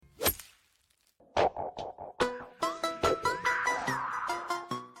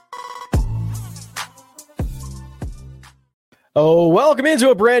Oh, welcome into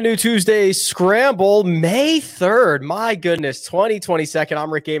a brand new Tuesday Scramble, May 3rd. My goodness, 2022.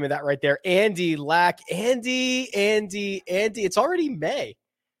 I'm Rick Gaiman, that right there. Andy Lack. Andy. It's already May.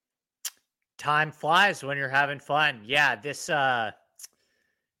 Time flies when you're having fun. Yeah, this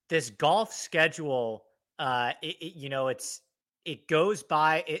golf schedule, it goes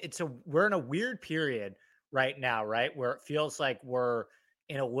by. We're in a weird period right now, right, where it feels like we're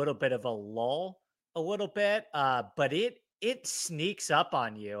in a little bit of a lull, a little bit, but it sneaks up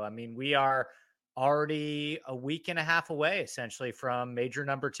on you. I mean, we are already a week and a half away, essentially, from major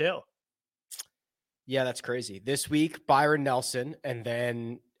number 2. Yeah, that's crazy. This week, Byron Nelson, and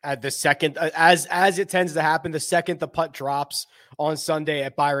then at the second, as it tends to happen, the second the putt drops on Sunday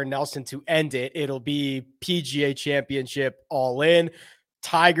at Byron Nelson to end it, it'll be PGA Championship all in.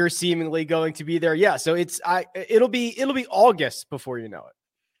 Tiger seemingly going to be there. Yeah, so it'll be August before you know it.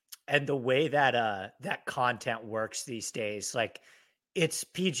 And the way that that content works these days, like it's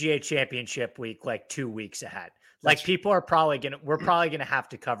PGA Championship week, like 2 weeks ahead. Like we're probably gonna have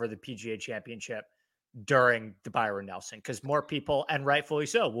to cover the PGA Championship during the Byron Nelson because more people, and rightfully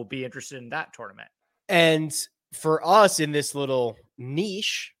so, will be interested in that tournament. And for us in this little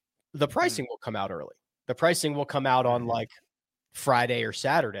niche, the pricing will come out early. The pricing will come out on like Friday or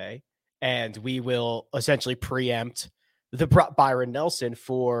Saturday, and we will essentially preempt the Byron Nelson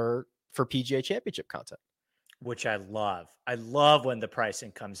for PGA Championship content. Which I love. I love when the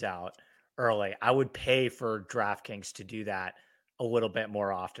pricing comes out early. I would pay for DraftKings to do that a little bit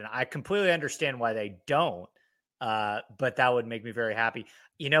more often. I completely understand why they don't, but that would make me very happy.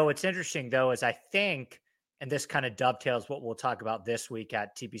 You know, what's interesting, though, is I think, and this kind of dovetails what we'll talk about this week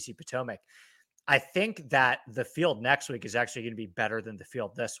at TPC Potomac, I think that the field next week is actually going to be better than the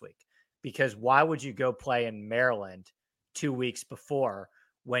field this week. Because why would you go play in Maryland 2 weeks before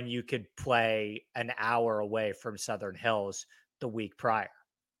when you could play an hour away from Southern Hills the week prior?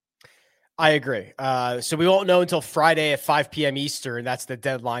 I agree. So we won't know until Friday at 5 p.m. Eastern. That's the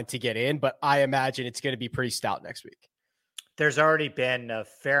deadline to get in, but I imagine it's going to be pretty stout next week. There's already been a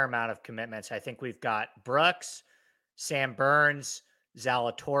fair amount of commitments. I think we've got Brooks, Sam Burns,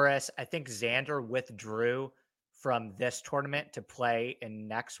 Zalatoris. I think Xander withdrew from this tournament to play in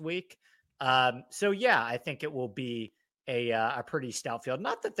next week. So yeah, I think it will be a pretty stout field.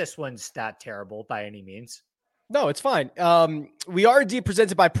 Not that this one's that terrible by any means. No, it's fine. We are indeed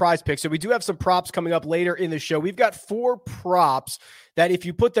presented by Prize Picks, so we do have some props coming up later in the show. We've got 4 props that if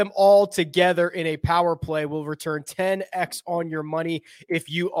you put them all together in a power play will return 10x on your money if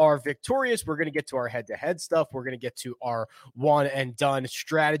you are victorious. We're going to get to our head-to-head stuff. We're going to get to our one-and-done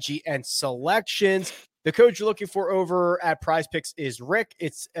strategy and selections. The code you're looking for over at Prize Picks is Rick.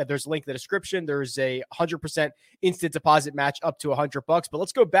 It's there's a link in the description. There's a 100% instant deposit match up to $100. But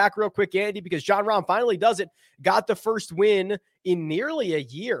let's go back real quick, Andy, because Jon Rahm finally does it. Got the first win in nearly a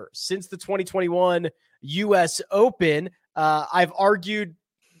year since the 2021 U.S. Open. I've argued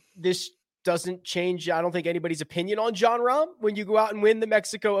this doesn't change, I don't think, anybody's opinion on Jon Rahm when you go out and win the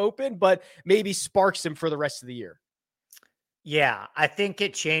Mexico Open, but maybe sparks him for the rest of the year. Yeah, I think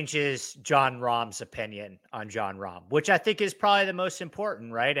it changes Jon Rahm's opinion on Jon Rahm, which I think is probably the most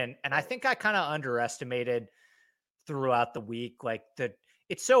important, right? And I think I kind of underestimated throughout the week, like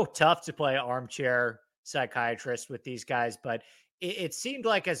it's so tough to play armchair psychiatrist with these guys, but it seemed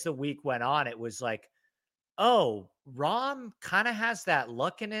like as the week went on, it was like, oh, Rahm kind of has that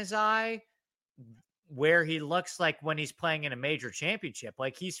look in his eye where he looks like when he's playing in a major championship,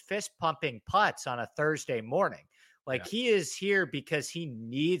 like he's fist pumping putts on a Thursday morning. Like he is here because he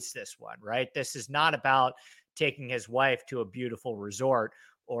needs this one, right? This is not about taking his wife to a beautiful resort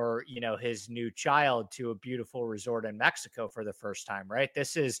or, you know, his new child to a beautiful resort in Mexico for the first time, right?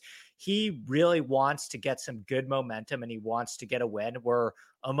 He really wants to get some good momentum and he wants to get a win. We're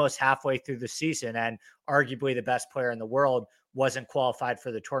almost halfway through the season and arguably the best player in the world wasn't qualified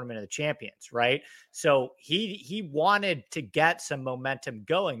for the Tournament of the Champions, right? So he wanted to get some momentum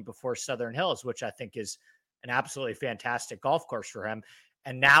going before Southern Hills, which I think is an absolutely fantastic golf course for him.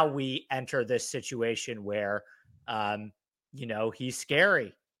 And now we enter this situation where, he's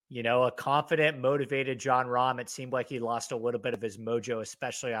scary, a confident, motivated Jon Rahm. It seemed like he lost a little bit of his mojo,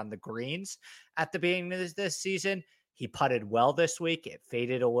 especially on the greens at the beginning of this season. He putted well this week. It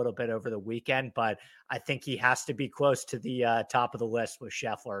faded a little bit over the weekend, but I think he has to be close to the top of the list with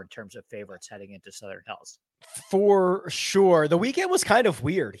Scheffler in terms of favorites heading into Southern Hills. For sure. The weekend was kind of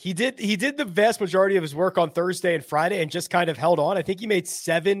weird. He did the vast majority of his work on Thursday and Friday and just kind of held on. I think he made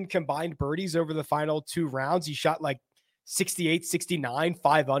 7 combined birdies over the final 2 rounds. He shot like 68, 69,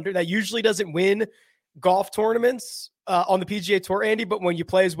 5 under. That usually doesn't win golf tournaments on the PGA Tour, Andy, but when you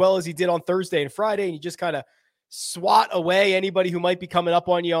play as well as he did on Thursday and Friday and you just kind of swat away anybody who might be coming up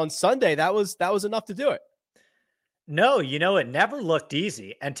on you on Sunday. That was enough to do it. No, it never looked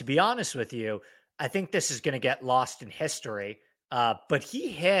easy. And to be honest with you, I think this is going to get lost in history. But he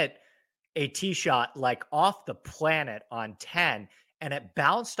hit a tee shot like off the planet on 10, and it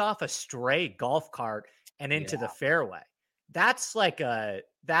bounced off a stray golf cart and into the fairway. That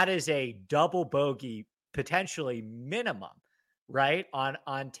is a double bogey, potentially minimum, right? On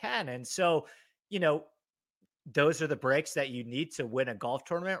 10. And so, those are the breaks that you need to win a golf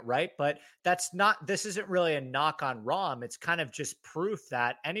tournament, right? But this isn't really a knock on Rahm. It's kind of just proof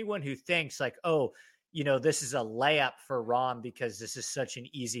that anyone who thinks like, oh, this is a layup for Rahm because this is such an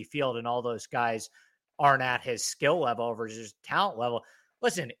easy field and all those guys aren't at his skill level versus his talent level.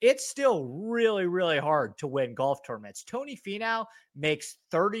 Listen, it's still really, really hard to win golf tournaments. Tony Finau makes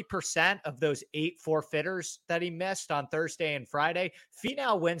 30% of those 8 forfeiters that he missed on Thursday and Friday.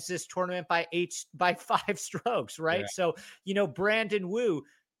 Finau wins this tournament by 5 strokes, right? Yeah. So, Brandon Wu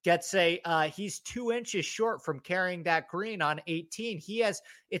gets he's 2 inches short from carrying that green on 18.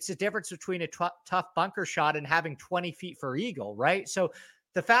 It's a difference between a tough bunker shot and having 20 feet for eagle, right? So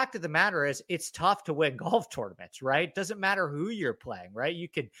the fact of the matter is it's tough to win golf tournaments, right? Doesn't matter who you're playing, right? You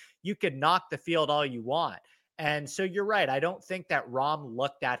could knock the field all you want. And so you're right. I don't think that Rahm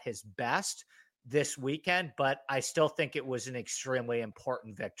looked at his best this weekend, but I still think it was an extremely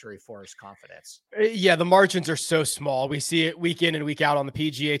important victory for his confidence. Yeah, the margins are so small. We see it week in and week out on the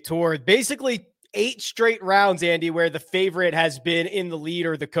PGA Tour. Basically 8 straight rounds, Andy, where the favorite has been in the lead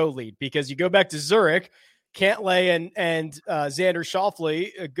or the co-lead, because you go back to Zurich, Cantlay and Xander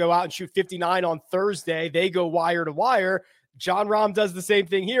Schauffele go out and shoot 59 on Thursday. They go wire to wire. Jon Rahm does the same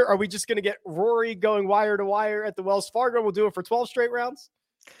thing here. Are we just going to get Rory going wire to wire at the Wells Fargo? We'll do it for 12 straight rounds?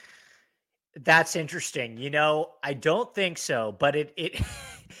 That's interesting. I don't think so, but it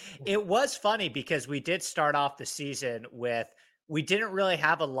it was funny because we did start off the season we didn't really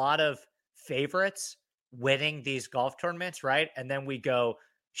have a lot of favorites winning these golf tournaments, right? And then we go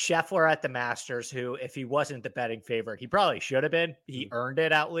Scheffler at the Masters, who, if he wasn't the betting favorite, he probably should have been. He earned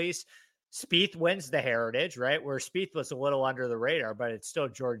it at least. Spieth wins the Heritage, right? Where Spieth was a little under the radar, but it's still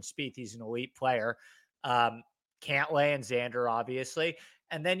Jordan Spieth. He's an elite player. Cantlay and Xander, obviously.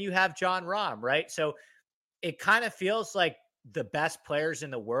 And then you have Jon Rahm, right? So it kind of feels like the best players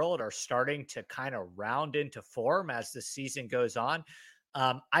in the world are starting to kind of round into form as the season goes on.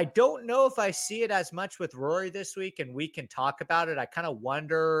 I don't know if I see it as much with Rory this week, and we can talk about it. I kind of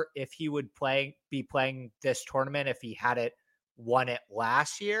wonder if he would be playing this tournament if he had won it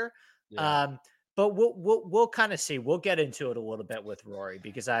last year. Yeah. But we'll kind of see. We'll get into it a little bit with Rory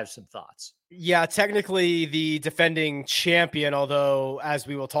because I have some thoughts. Yeah, technically the defending champion, although as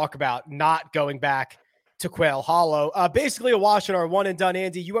we will talk about, not going back to Quail Hollow. Basically a wash in our one and done,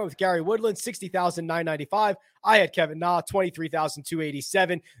 Andy. You went with Gary Woodland, 60,995. I had Kevin Na,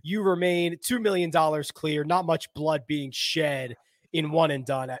 23,287. You remain $2 million clear. Not much blood being shed in one and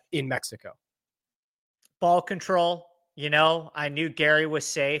done in Mexico. Ball control. I knew Gary was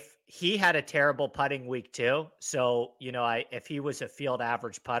safe. He had a terrible putting week too. So, if he was a field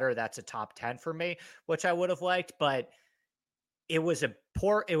average putter, that's a top 10 for me, which I would have liked, but it was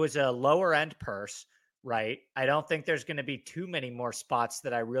a lower end purse. Right. I don't think there's going to be too many more spots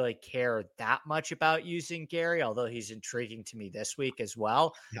that I really care that much about using Gary, although he's intriguing to me this week as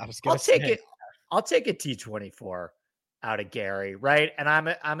well. I'll take a T24 out of Gary. Right. And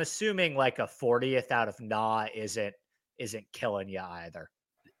I'm assuming like a 40th out of Na isn't killing you either.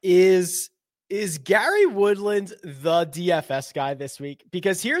 Is Gary Woodland the DFS guy this week?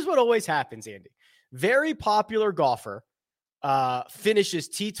 Because here's what always happens, Andy. Very popular golfer finishes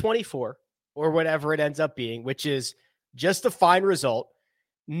T24 or whatever it ends up being, which is just a fine result.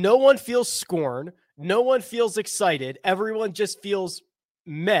 No one feels scorn. No one feels excited. Everyone just feels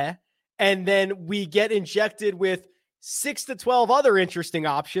meh. And then we get injected with 6 to 12 other interesting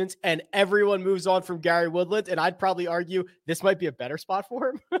options, and everyone moves on from Gary Woodland. And I'd probably argue this might be a better spot for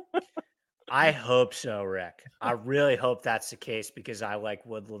him. I hope so, Rick. I really hope that's the case because I like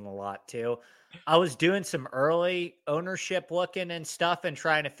Woodland a lot too. I was doing some early ownership looking and stuff and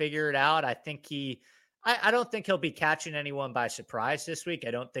trying to figure it out. I think I don't think he'll be catching anyone by surprise this week.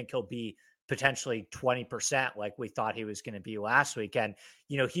 I don't think he'll be potentially 20% like we thought he was going to be last week. And,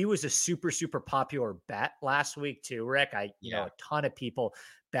 he was a super, super popular bet last week too, Rick. A ton of people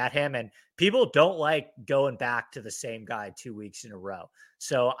bet him, and people don't like going back to the same guy 2 weeks in a row.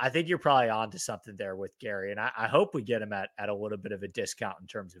 So I think you're probably onto something there with Gary. And I hope we get him at a little bit of a discount in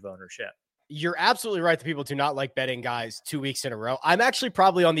terms of ownership. You're absolutely right that people do not like betting guys 2 weeks in a row. I'm actually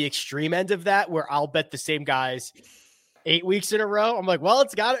probably on the extreme end of that, where I'll bet the same guys 8 weeks in a row. I'm like, well,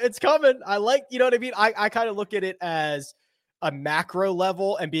 it's coming. I like, you know what I mean? I kind of look at it as a macro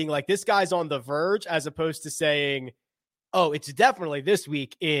level and being like, this guy's on the verge, as opposed to saying, oh, it's definitely this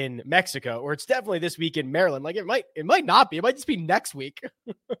week in Mexico, or it's definitely this week in Maryland. Like it might not be. It might just be next week.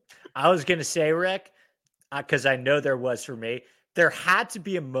 I was going to say, Rick, because I know there was for me, there had to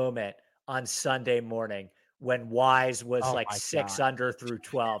be a moment on Sunday morning when Wise was like 6 under through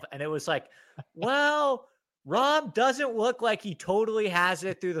 12. And it was like, well, Rahm doesn't look like he totally has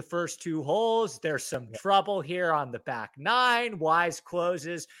it through the first 2 holes. There's some trouble here on the back 9. Wise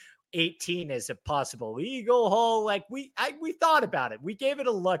closes. 18 is a possible eagle hole. Like we thought about it. We gave it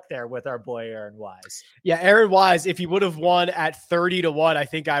a look there with our boy Aaron Wise. Yeah, Aaron Wise, if he would have won at 30-1, I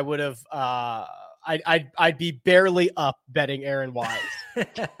think I would have I'd be barely up betting Aaron Wise.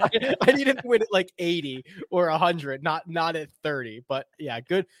 I need him to win at like 80 or 100, not at 30. But yeah,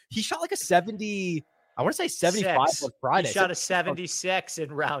 good. He shot like a 70. I want to say 75 on Friday. He shot a 76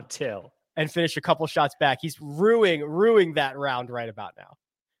 in round 2 and finished a couple shots back. He's ruining that round right about now.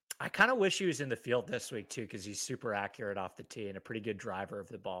 I kind of wish he was in the field this week too, because he's super accurate off the tee and a pretty good driver of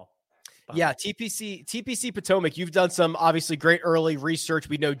the ball. Yeah, TPC Potomac, you've done some obviously great early research.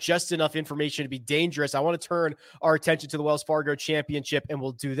 We know just enough information to be dangerous. I want to turn our attention to the Wells Fargo Championship, and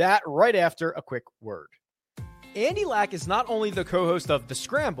we'll do that right after a quick word. Andy Lack is not only the co-host of The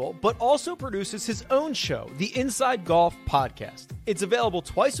Scramble, but also produces his own show, the Inside Golf Podcast. It's available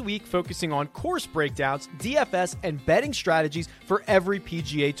twice a week, focusing on course breakdowns, DFS, and betting strategies for every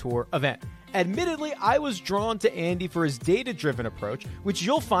PGA Tour event. Admittedly, I was drawn to Andy for his data-driven approach, which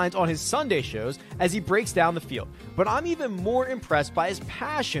you'll find on his Sunday shows as he breaks down the field. But I'm even more impressed by his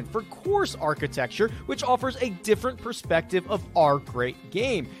passion for course architecture, which offers a different perspective of our great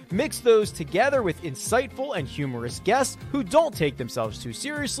game. Mix those together with insightful and humorous guests who don't take themselves too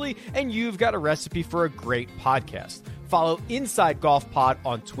seriously, and you've got a recipe for a great podcast. Follow Inside Golf Pod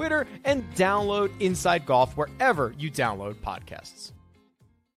on Twitter and download Inside Golf wherever you download podcasts.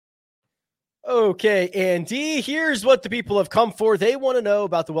 Okay, Andy, here's what the people have come for. They want to know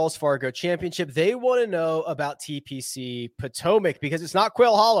about the Wells Fargo Championship. They want to know about TPC Potomac because it's not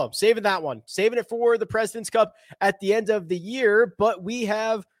Quail Hollow. Saving that one. Saving it for the President's Cup at the end of the year. But we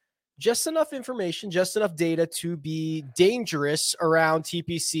have just enough information, just enough data to be dangerous around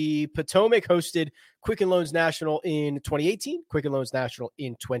TPC Potomac. Hosted Quicken Loans National in 2018, Quicken Loans National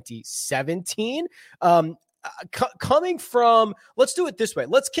in 2017. Coming from, let's do it this way.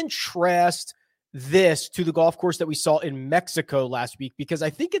 Let's contrast this to the golf course that we saw in Mexico last week, because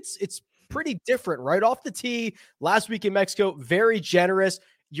I think it's pretty different right off the tee. Last week in Mexico, very generous.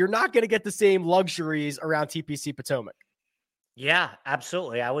 You're not going to get the same luxuries around TPC Potomac. Yeah,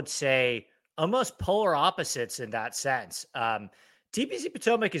 absolutely. I would say almost polar opposites in that sense. TPC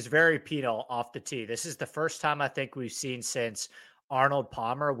Potomac is very penal off the tee. This is the first time I think we've seen since Arnold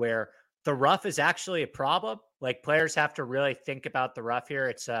Palmer where the rough is actually a problem. Like players have to really think about the rough here.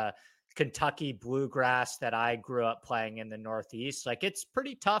 It's a Kentucky bluegrass that I grew up playing in the Northeast. Like it's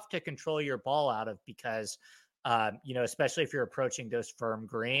pretty tough to control your ball out of because, especially if you're approaching those firm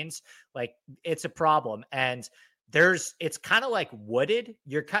greens, like it's a problem. And it's kind of like wooded.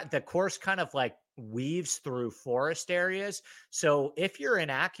 The course kind of like weaves through forest areas. So if you're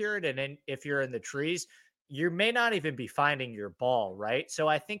inaccurate and if you're in the trees, you may not even be finding your ball, right? So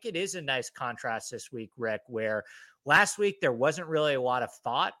I think it is a nice contrast this week, Rick, where last week there wasn't really a lot of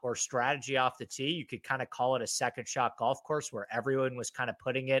thought or strategy off the tee. You could kind of call it a second shot golf course where everyone was kind of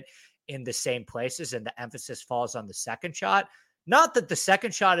putting it in the same places and the emphasis falls on the second shot. Not that the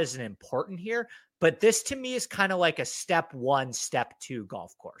second shot isn't important here, but this to me is kind of like a step 1, step 2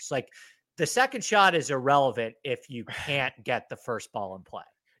 golf course. Like the second shot is irrelevant if you can't get the first ball in play.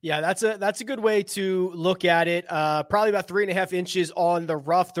 Yeah, that's a good way to look at it. Probably about 3.5 inches on the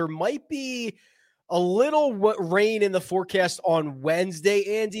rough. There might be a little rain in the forecast on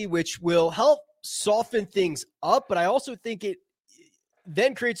Wednesday, Andy, which will help soften things up. But I also think it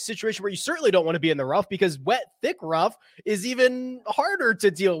then creates a situation where you certainly don't want to be in the rough because wet, thick rough is even harder to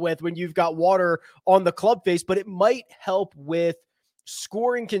deal with when you've got water on the club face. But it might help with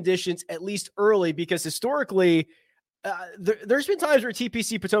scoring conditions, at least early, because historically, there's been times where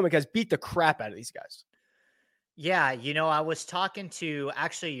TPC Potomac has beat the crap out of these guys. Yeah, I was talking to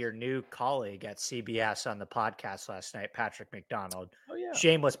actually your new colleague at CBS on the podcast last night, Patrick McDonald. Oh, yeah.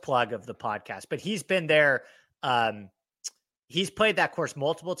 Shameless plug of the podcast, but he's been there. He's played that course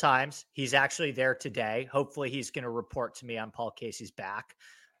multiple times. He's actually there today. Hopefully he's going to report to me on Paul Casey's back.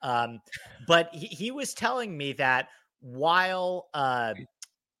 But he was telling me that while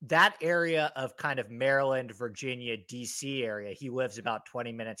that area of kind of Maryland, Virginia, DC area, he lives about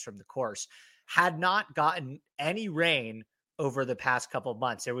 20 minutes from the course, had not gotten any rain over the past couple of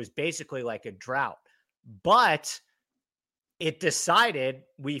months. It was basically like a drought. But it decided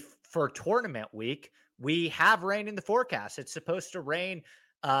for tournament week, we have rain in the forecast. It's supposed to rain.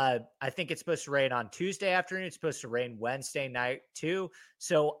 I think it's supposed to rain on Tuesday afternoon. It's supposed to rain Wednesday night too.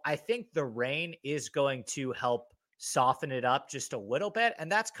 So I think the rain is going to help soften it up just a little bit.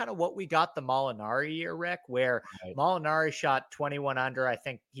 And that's kind of what we got the Molinari year, Rick, where Right. Molinari shot 21 under. I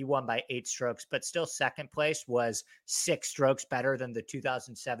think he won by 8 strokes, but still second place was 6 strokes better than the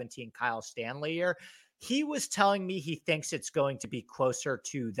 2017 Kyle Stanley year. He was telling me he thinks it's going to be closer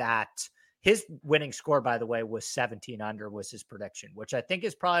to that. His winning score, by the way, was 17 under was his prediction, which I think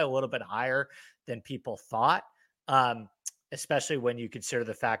is probably a little bit higher than people thought, especially when you consider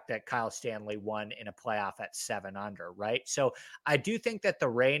the fact that Kyle Stanley won in a playoff at 7 under, right? So I do think that the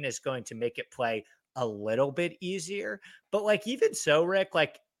rain is going to make it play a little bit easier. But like, even so, Rick,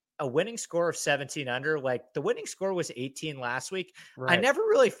 like, a winning score of 17 under, like the winning score was 18 last week. Right. I never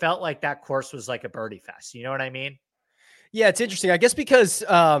really felt like that course was like a birdie fest. You know what I mean? Yeah, it's interesting. I guess because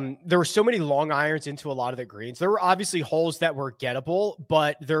there were so many long irons into a lot of the greens. There were obviously holes that were gettable,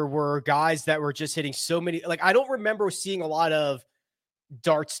 but there were guys that were just hitting so many. Like, I don't remember seeing a lot of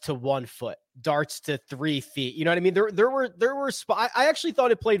darts to 1 foot, darts to 3 feet. You know what I mean? There were I actually thought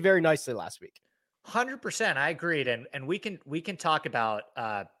it played very nicely last week. 100%. I agreed. And we can talk about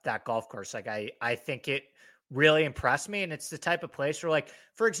that golf course. Like, I think it really impressed me. And it's the type of place where, like,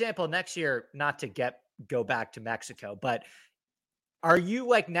 for example, next year, not to go back to Mexico, but are you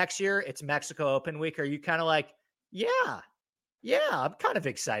like, next year it's Mexico Open week? Are you kind of like, yeah, I'm kind of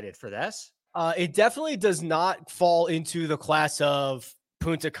excited for this? It definitely does not fall into the class of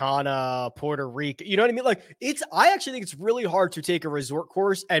Punta Cana, Puerto Rico. You know what I mean? Like, I actually think it's really hard to take a resort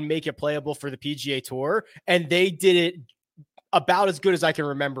course and make it playable for the PGA Tour. And they did it about as good as I can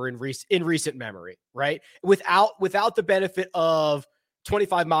remember in recent memory, right? Without the benefit of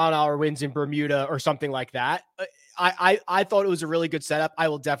 25-mile-an-hour winds in Bermuda or something like that. I thought it was a really good setup. I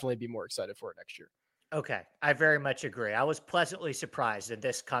will definitely be more excited for it next year. Okay, I very much agree. I was pleasantly surprised, and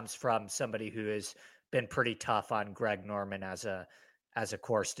this comes from somebody who has been pretty tough on Greg Norman as a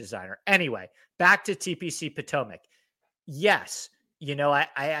course designer. Anyway, back to TPC Potomac. Yes,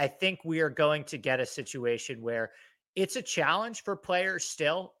 I think we are going to get a situation where it's a challenge for players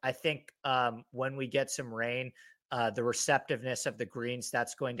still. I think when we get some rain, the receptiveness of the greens,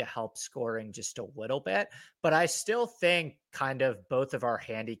 that's going to help scoring just a little bit. But I still think kind of both of our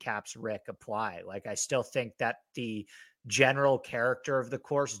handicaps, Rick, apply. Like, I still think that the general character of the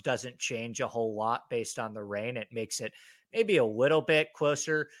course doesn't change a whole lot based on the rain. It makes it maybe a little bit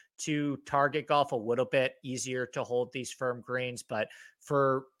closer to target golf, a little bit easier to hold these firm greens. But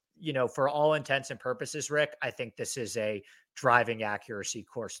for all intents and purposes, Rick, I think this is a driving accuracy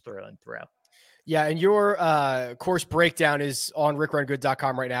course through and through. Yeah, and your course breakdown is on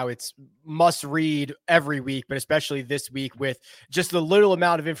rickrungood.com right now. It's must read every week, but especially this week with just the little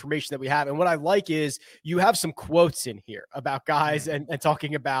amount of information that we have. And what I like is you have some quotes in here about guys and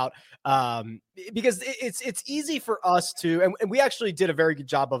talking about because it's easy for us to, and we actually did a very good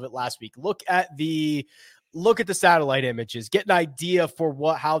job of it last week. Look at the satellite images, get an idea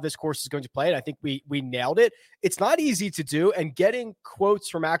for how this course is going to play. And I think we nailed it. It's not easy to do. And getting quotes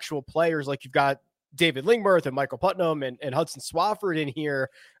from actual players, like you've got David Lingmerth and Michael Putnam and Hudson Swafford in here.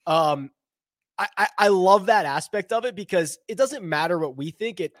 I love that aspect of it because it doesn't matter what we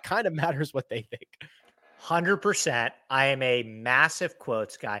think. It kind of matters what they think. 100%. I am a massive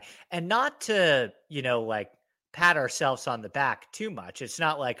quotes guy, and not to, like, pat ourselves on the back too much. It's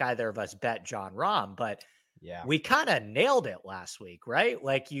not like either of us bet Jon Rahm, but yeah, we kind of nailed it last week, right?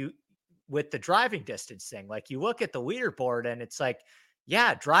 Like, with the driving distance thing, like, you look at the leaderboard and it's like,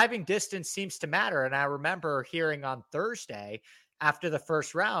 yeah, driving distance seems to matter. And I remember hearing on Thursday after the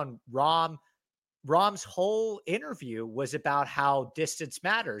first round, Rahm's whole interview was about how distance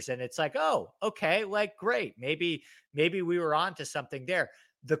matters. And it's like, oh, okay, like, great. Maybe we were on to something there.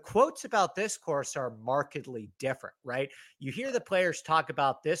 The quotes about this course are markedly different, right? You hear the players talk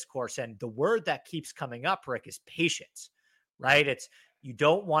about this course, and the word that keeps coming up, Rick, is patience, right? It's, you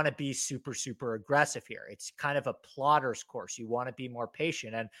don't want to be super, super aggressive here. It's kind of a plotter's course. You want to be more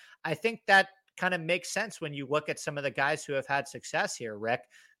patient. And I think that kind of makes sense when you look at some of the guys who have had success here, Rick.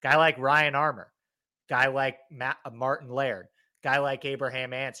 Guy like Ryan Armour, guy like Martin Laird, guy like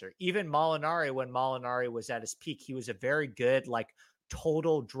Abraham Ancer, even Molinari. When Molinari was at his peak, he was a very good, like,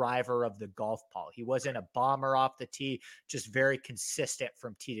 total driver of the golf ball. He wasn't a bomber off the tee, just very consistent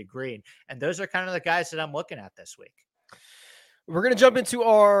from tee to green. And those are kind of the guys that I'm looking at this week. We're going to jump into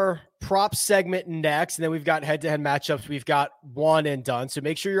our prop segment next, and then we've got head-to-head matchups. We've got one and done. So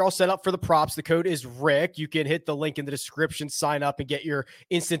make sure you're all set up for the props. The code is Rick. You can hit the link in the description, sign up, and get your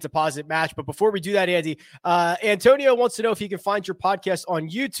instant deposit match. But before we do that, Andy, Antonio wants to know if he can find your podcast on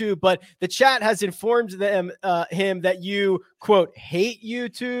YouTube, but the chat has informed him that you, quote, hate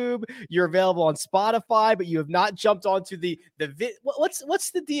YouTube. You're available on Spotify, but you have not jumped onto the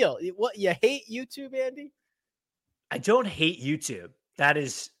what's the deal? What, you hate YouTube, Andy? I don't hate YouTube.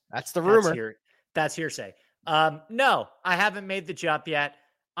 That's the rumor. That's hearsay. No, I haven't made the jump yet.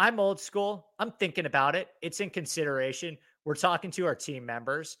 I'm old school. I'm thinking about it. It's in consideration. We're talking to our team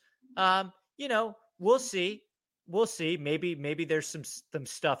members. We'll see. We'll see. Maybe there's some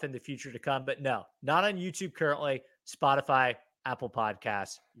stuff in the future to come, but no, not on YouTube currently. Spotify, Apple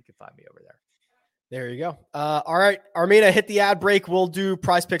Podcasts. You can find me over there. There you go. All right, Armina, hit the ad break. We'll do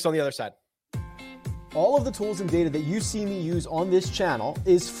prize picks on the other side. All of the tools and data that you see me use on this channel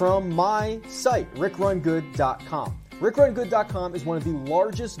is from my site, rickrungood.com. RickRunGood.com is one of the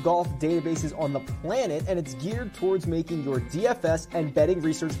largest golf databases on the planet, and it's geared towards making your DFS and betting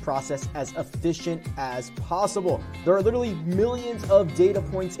research process as efficient as possible. There are literally millions of data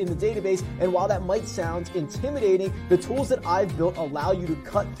points in the database, and while that might sound intimidating, the tools that I've built allow you to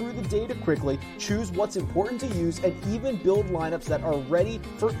cut through the data quickly, choose what's important to use, and even build lineups that are ready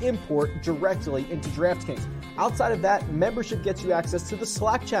for import directly into DraftKings. Outside of that, membership gets you access to the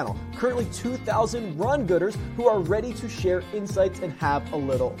Slack channel, currently 2,000 run gooders who are ready to share insights and have a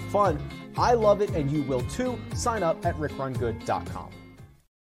little fun. I love it, and you will too. Sign up at rickrungood.com.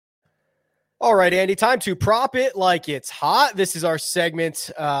 All right, Andy, time to prop it like it's hot. This is our segment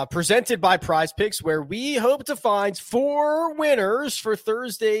presented by Prize Picks, where we hope to find 4 winners for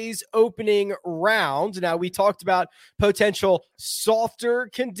Thursday's opening round. Now, we talked about potential softer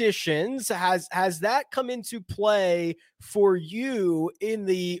conditions. Has that come into play for you in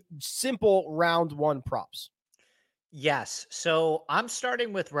the simple round 1 props? Yes. So I'm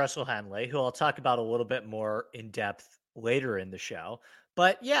starting with Russell Henley, who I'll talk about a little bit more in depth later in the show.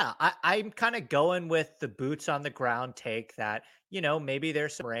 But yeah, I'm kind of going with the boots on the ground take that, maybe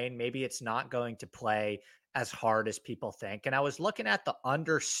there's some rain, maybe it's not going to play as hard as people think. And I was looking at the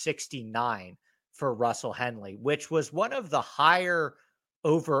under 69 for Russell Henley, which was one of the higher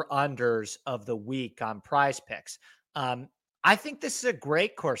over-unders of the week on Prize Picks. I think this is a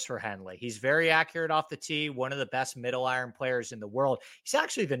great course for Henley. He's very accurate off the tee, one of the best middle iron players in the world. He's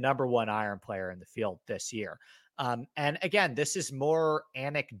actually the number 1 iron player in the field this year. And again, this is more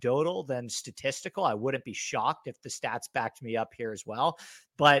anecdotal than statistical. I wouldn't be shocked if the stats backed me up here as well.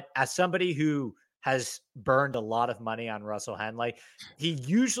 But as somebody who has burned a lot of money on Russell Henley, he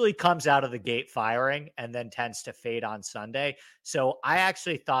usually comes out of the gate firing and then tends to fade on Sunday. So I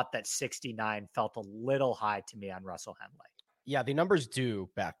actually thought that 69 felt a little high to me on Russell Henley. Yeah, the numbers do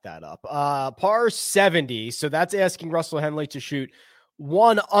back that up. Par 70. So that's asking Russell Henley to shoot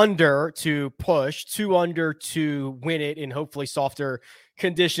 1 under to push, 2 under to win it in hopefully softer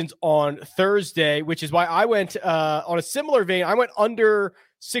conditions on Thursday, which is why I went on a similar vein. I went under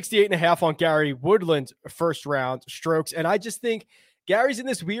 68.5 on Gary Woodland first round strokes. And I just think Gary's in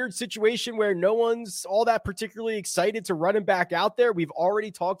this weird situation where no one's all that particularly excited to run him back out there. We've already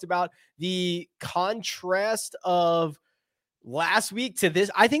talked about the contrast of last week to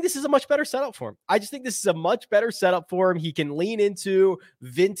this. I think this is a much better setup for him. I just think this is a much better setup for him. He can lean into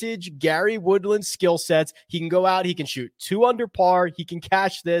vintage Gary Woodland skill sets. He can go out, he can shoot 2 under par, he can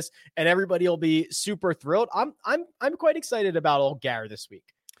cash this, and everybody will be super thrilled. I'm quite excited about old Gary this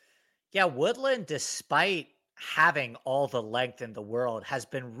week. Yeah, Woodland, despite having all the length in the world, has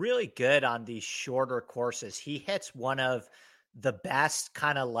been really good on these shorter courses. He hits one of the best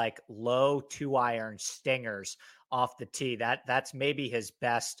kind of like low 2-iron stingers off the tee. That's maybe his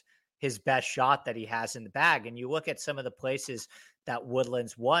best shot that he has in the bag. And you look at some of the places that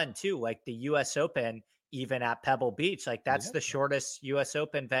Woodland's won too, like the US Open, even at Pebble Beach, like that's the shortest US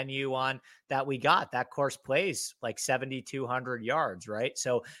Open venue on that we got. That course plays like 7,200 yards, right?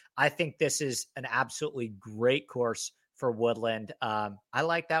 So I think this is an absolutely great course for Woodland. I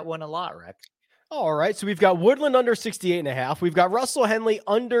like that one a lot, Rick. All right. So we've got Woodland under 68.5. We've got Russell Henley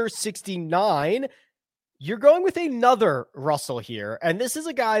under 69. You're going with another Russell here. And this is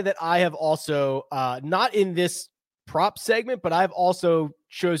a guy that I have also, not in this prop segment, but I've also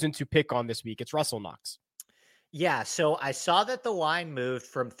chosen to pick on this week. It's Russell Knox. Yeah. So I saw that the line moved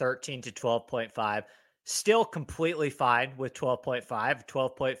from 13 to 12.5. Still completely fine with 12.5.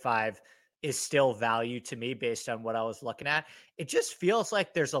 12.5 is still value to me based on what I was looking at. It just feels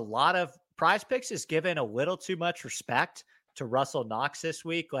like there's a lot of Prize Picks is given a little too much respect to Russell Knox this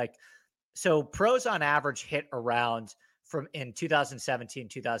week. So pros on average hit around from in 2017,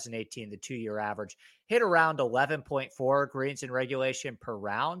 2018, the 2-year average hit around 11.4 greens in regulation per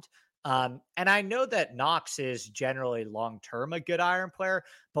round. And I know that Knox is generally long-term a good iron player,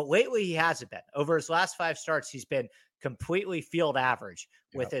 but lately he hasn't been. Over his last 5 starts, he's been completely field average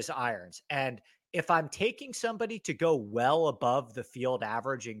with his irons. And if I'm taking somebody to go well above the field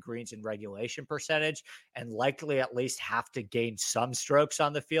average in greens and regulation percentage and likely at least have to gain some strokes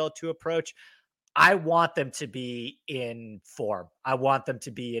on the field to approach, I want them to be in form. I want them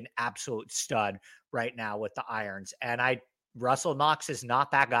to be an absolute stud right now with the irons. And Russell Knox is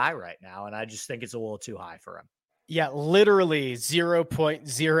not that guy right now. And I just think it's a little too high for him. Yeah, literally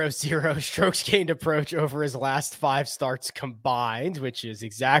 0.00 strokes gained approach over his last 5 starts combined, which is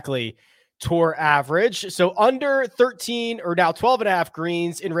exactly tour average. So under 13 or now 12.5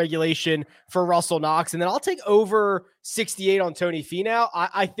 greens in regulation for Russell Knox. And then I'll take over 68 on Tony Finau.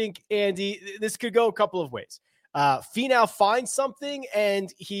 I think, Andy, this could go a couple of ways. Finau finds something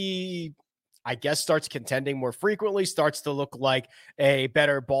and he, I guess, starts contending more frequently, starts to look like a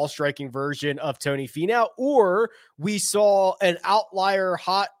better ball striking version of Tony Finau, or we saw an outlier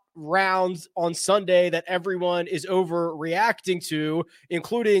hot rounds on Sunday that everyone is overreacting to,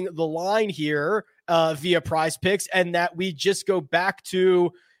 including the line here via Prize Picks, and that we just go back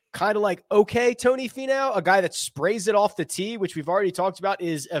to kind of like, okay, Tony Finau, a guy that sprays it off the tee, which we've already talked about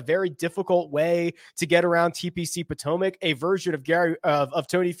is a very difficult way to get around TPC Potomac, a version of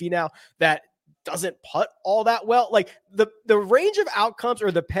Tony Finau that doesn't putt all that well. Like the range of outcomes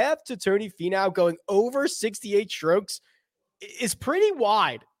or the path to Tony Finau going over 68 strokes is pretty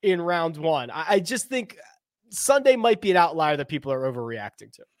wide in round 1. I just think Sunday might be an outlier that people are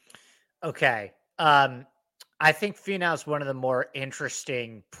overreacting to. Okay. I think Finau is one of the more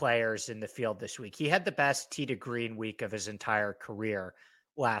interesting players in the field this week. He had the best tee to green week of his entire career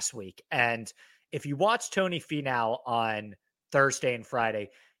last week. And if you watch Tony Finau on Thursday and Friday,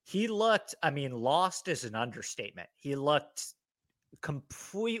 he looked, lost is an understatement. He looked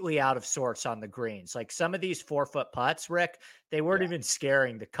completely out of sorts on the greens. Like some of these 4-foot putts, Rick, they weren't even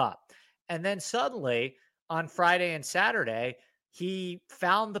scaring the cup. And then suddenly on Friday and Saturday, he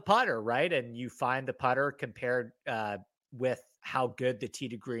found the putter, right? And you find the putter compared with how good the tee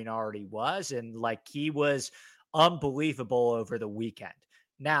to green already was. And like he was unbelievable over the weekend.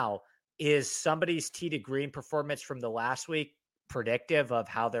 Now, is somebody's tee to green performance from the last week predictive of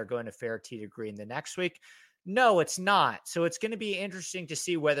how they're going to fare tee to green the next week? No, it's not. So it's going to be interesting to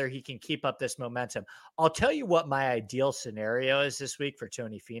see whether he can keep up this momentum. I'll tell you what my ideal scenario is this week for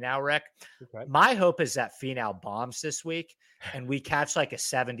Tony Finau, Rick. Okay. My hope is that Finau bombs this week and we catch like a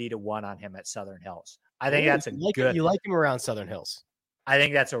 70-1 on him at Southern Hills. I think that's good. You like him around Southern Hills. I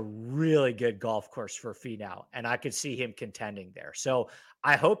think that's a really good golf course for Finau, and I could see him contending there. So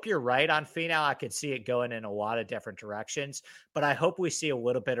I hope you're right on Finau. I could see it going in a lot of different directions, but I hope we see a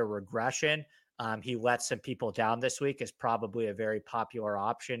little bit of regression. He let some people down this week, is probably a very popular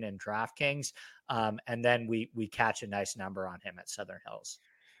option in DraftKings. And then we catch a nice number on him at Southern Hills.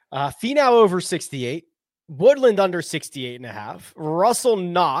 Finau over 68, Woodland under 68.5, Russell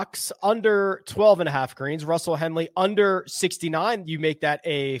Knox under 12.5 greens, Russell Henley under 69. You make that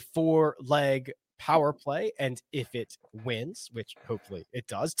a 4-leg power play, and if it wins, which hopefully it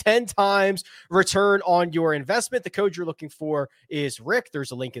does, 10 times return on your investment. The code you're looking for is Rick.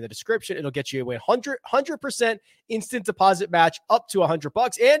 There's a link in the description. It'll get you a 100% instant deposit match up to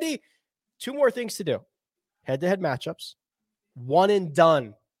 $100. Andy, 2 more things to do. Head-to-head matchups, one and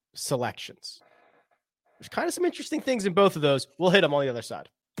done selections. There's kind of some interesting things in both of those. We'll hit them on the other side.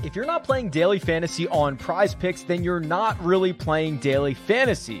 If you're not playing daily fantasy on Prize Picks, then you're not really playing daily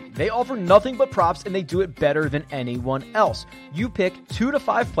fantasy. They offer nothing but props, and they do it better than anyone else. You pick 2 to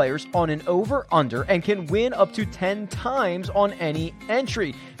 5 players on an over-under and can win up to 10 times on any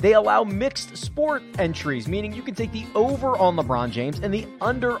entry. They allow mixed sport entries, meaning you can take the over on LeBron James and the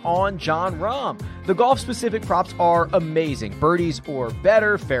under on Jon Rahm. The golf-specific props are amazing. Birdies or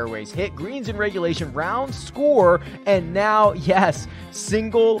better, fairways hit, greens in regulation, round score, and now, yes,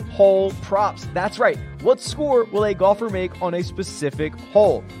 single hole props. That's right. What score will a golfer make on a specific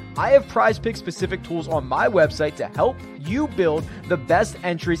hole? I have Prize Picks specific tools on my website to help you build the best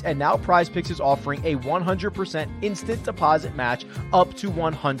entries, and now Prize Picks is offering a 100% instant deposit match up to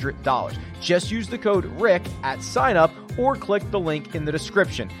 $100. Just use the code RICK at sign up or click the link in the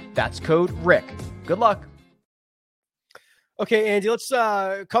description. That's code RICK. Good luck. Okay, Andy, let's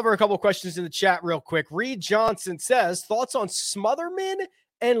cover a couple of questions in the chat real quick. Reed Johnson says, thoughts on Smotherman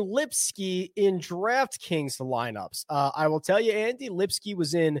and Lipsky in DraftKings lineups. I will tell you, Andy, Lipsky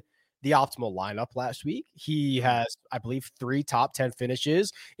was in the optimal lineup last week. He has, I believe, 3 top 10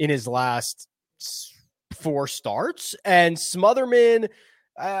 finishes in his last 4 starts, and Smotherman,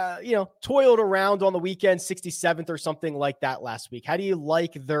 toiled around on the weekend, 67th or something like that last week. How do you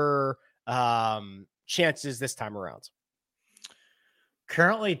like their chances this time around?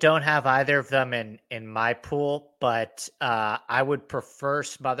 Currently don't have either of them in my pool, but I would prefer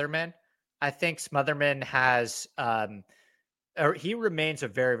Smotherman. I think Smotherman has he remains a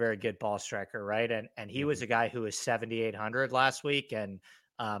very, very good ball striker, right? And he was a guy who was 7,800 last week and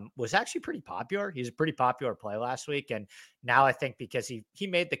was actually pretty popular. He's a pretty popular play last week. And now I think because he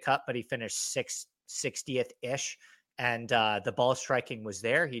made the cut, but he finished 60th ish. And the ball striking was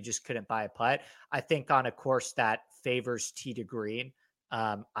there. He just couldn't buy a putt. I think on a course that favors tee to green,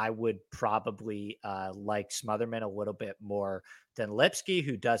 I would probably like Smotherman a little bit more than Lipsky,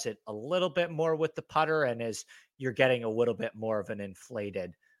 who does it a little bit more with the putter and you're getting a little bit more of an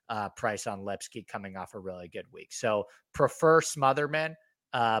inflated price on Lipsky coming off a really good week. So prefer Smotherman,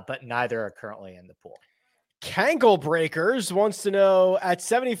 but neither are currently in the pool. Kangle Breakers wants to know at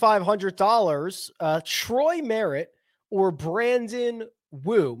 $7,500, Troy Merritt or Brandon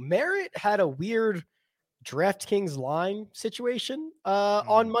Wu. Merritt had a weird DraftKings line situation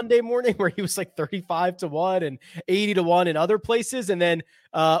on Monday morning where he was like 35-1 and 80-1 in other places. And then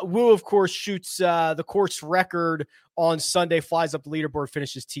Wu, of course, shoots the course record on Sunday, flies up the leaderboard,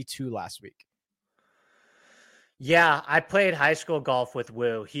 finishes T2 last week. Yeah, I played high school golf with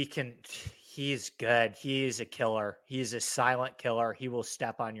Wu. He's good. He is a killer. He's a silent killer. He will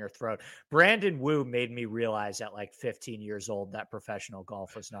step on your throat. Brandon Wu made me realize at like 15 years old that professional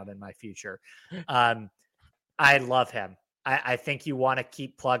golf was not in my future. I love him. I think you want to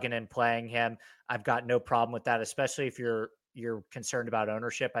keep plugging and playing him. I've got no problem with that, especially if you're concerned about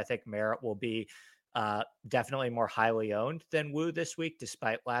ownership. I think Merritt will be definitely more highly owned than Wu this week,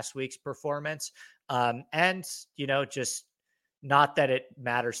 despite last week's performance. And, just not that it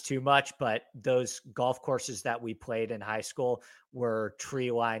matters too much, but those golf courses that we played in high school were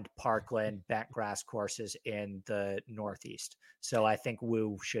tree-lined parkland, bent grass courses in the Northeast. So I think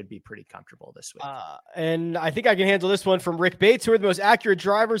Wu should be pretty comfortable this week. And I think I can handle this one from Rick Bates, who are the most accurate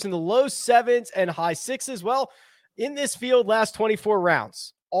drivers in the low 7s and high 6s. Well, in this field, last 24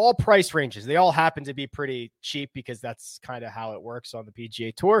 rounds, all price ranges. They all happen to be pretty cheap because that's kind of how it works on the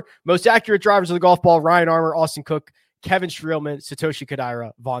PGA Tour. Most accurate drivers of the golf ball: Ryan Armour, Austin Cook, Kevin Streelman, Satoshi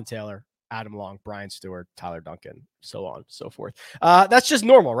Kodaira, Vaughn Taylor, Adam Long, Brian Stewart, Tyler Duncan, so on and so forth. That's just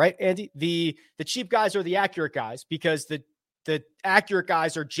normal, right, Andy? The cheap guys are the accurate guys because the accurate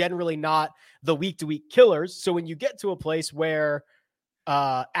guys are generally not the week-to-week killers. So when you get to a place where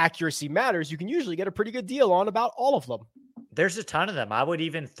accuracy matters, you can usually get a pretty good deal on about all of them. There's a ton of them. I would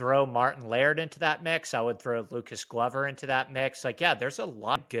even throw Martin Laird into that mix. I would throw Lucas Glover into that mix. There's a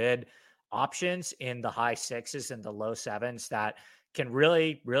lot of good options in the high 6s and the low 7s that can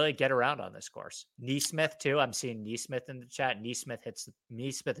really, really get around on this course. Neesmith too. I'm seeing Neesmith in the chat.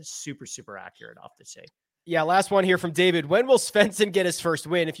 Neesmith is super, super accurate off the tee. Yeah. Last one here from David. When will Svensson get his first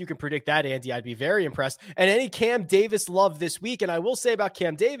win? If you can predict that, Andy, I'd be very impressed. And any Cam Davis love this week. And I will say about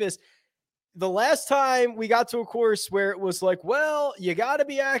Cam Davis, the last time we got to a course where it was like, well, you got to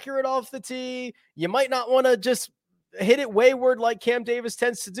be accurate off the tee, you might not want to just hit it wayward like Cam Davis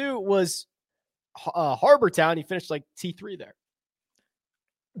tends to do, was Harbor Town. He finished like T3 there.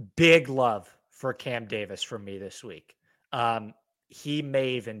 Big love for Cam Davis from me this week. He may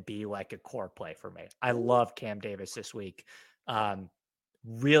even be like a core play for me. I love Cam Davis this week.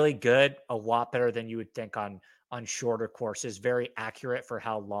 Really good, a lot better than you would think on shorter courses, very accurate for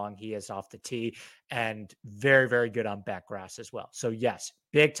how long he is off the tee, and very, very good on back grass as well. So yes,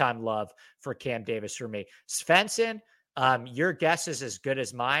 big time love for Cam Davis for me. Svensson, your guess is as good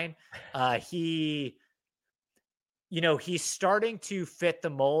as mine. He's starting to fit the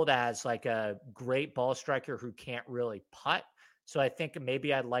mold as like a great ball striker who can't really putt. So I think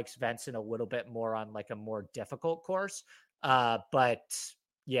maybe I'd like Svensson a little bit more on like a more difficult course. But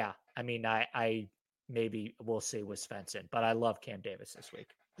yeah, I mean, I maybe we'll see with Svensson, but I love Cam Davis this week.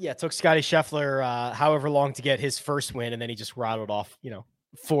 Yeah, it took Scotty Scheffler however long to get his first win, and then he just rattled off,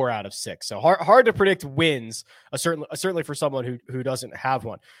 4 out of 6. So hard to predict wins, certainly for someone who doesn't have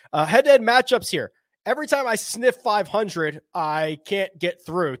one. Head-to-head matchups here. Every time I sniff 500, I can't get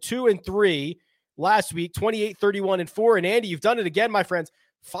through. 2 and 3 last week, 28, 31, and 4. And Andy, you've done it again, my friends.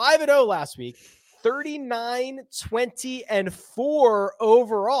 5-0 last week, 39, 20, and 4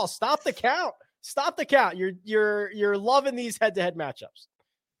 overall. Stop the count. You're loving these head-to-head matchups.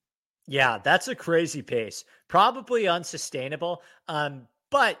 Yeah, that's a crazy pace. Probably unsustainable.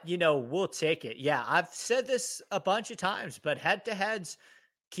 But we'll take it. Yeah, I've said this a bunch of times, but head-to-heads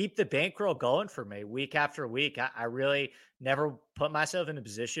keep the bankroll going for me week after week. I really never put myself in a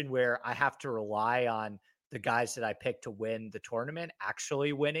position where I have to rely on the guys that I pick to win the tournament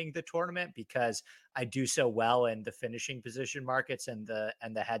actually winning the tournament, because I do so well in the finishing position markets and the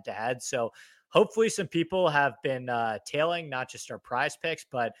head to head. So hopefully some people have been tailing not just our prize picks,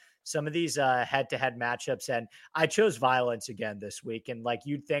 but some of these head to head matchups. And I chose violence again this week. And like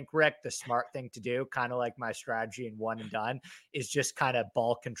you'd think, Rick, the smart thing to do, kind of like my strategy in one and done, is just kind of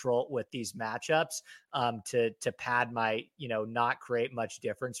ball control with these matchups to pad my, not create much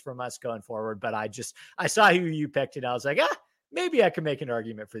difference from us going forward. But I saw who you picked and I was like, maybe I can make an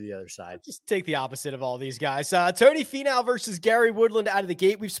argument for the other side. Just take the opposite of all these guys. Tony Finau versus Gary Woodland out of the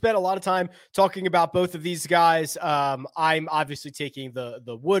gate. We've spent a lot of time talking about both of these guys. I'm obviously taking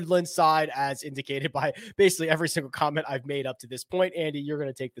the Woodland side, as indicated by basically every single comment I've made up to this point. Andy, you're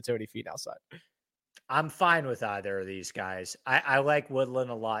going to take the Tony Finau side. I'm fine with either of these guys. I like Woodland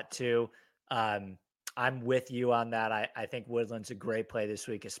a lot too. I'm with you on that. I think Woodland's a great play this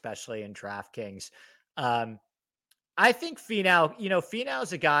week, especially in DraftKings. I think Finau,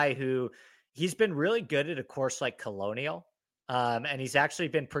 Finau's a guy who he's been really good at a course like Colonial. And he's actually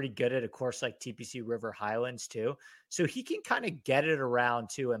been pretty good at a course like TPC River Highlands too. So he can kind of get it around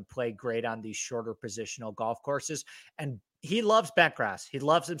too and play great on these shorter positional golf courses. And he loves bent grass. He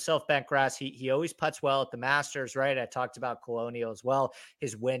loves himself bent grass. He always putts well at the Masters, right? I talked about Colonial as well.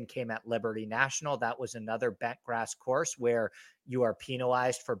 His win came at Liberty National. That was another bent grass course where you are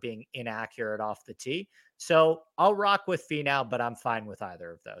penalized for being inaccurate off the tee. So I'll rock with Finau, but I'm fine with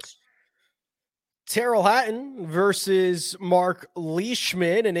either of those. Tyrrell Hatton versus Mark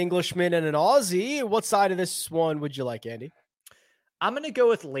Leishman, an Englishman and an Aussie. What side of this one would you like, Andy? I'm going to go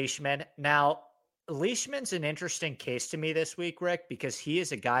with Leishman. Now, Leishman's an interesting case to me this week, Rick, because he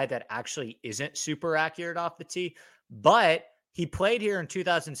is a guy that actually isn't super accurate off the tee, but he played here in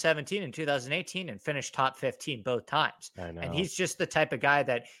 2017 and 2018 and finished top 15 both times. And he's just the type of guy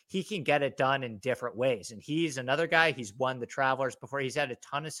that he can get it done in different ways. And he's another guy, he's won the Travelers before. He's had a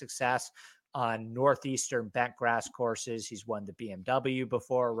ton of success on Northeastern bent grass courses. He's won the BMW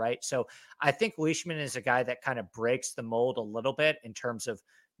before, right? So I think Leishman is a guy that kind of breaks the mold a little bit in terms of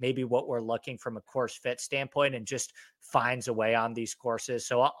maybe what we're looking from a course fit standpoint and just finds a way on these courses.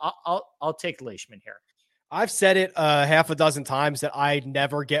 So I'll take Leishman here. I've said it half a dozen times that I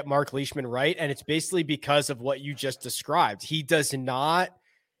never get Mark Leishman right. And it's basically because of what you just described. He does not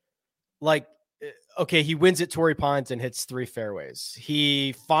he wins at Torrey Pines and hits 3 fairways.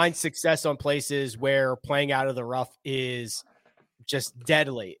 He finds success on places where playing out of the rough is just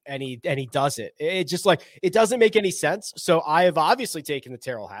deadly. And he does it. It just it doesn't make any sense. So I have obviously taken the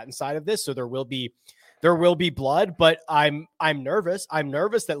Tyrrell Hatton side of this. So there will be blood, but I'm nervous. I'm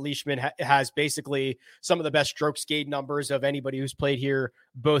nervous that Leishman has basically some of the best strokes gained numbers of anybody who's played here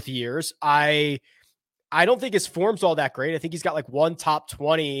both years. I don't think his form's all that great. I think he's got one top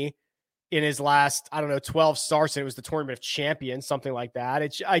 20 in his last, 12 starts, and it was the Tournament of Champions, something like that.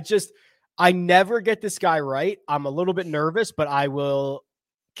 I never get this guy right. I'm a little bit nervous, but I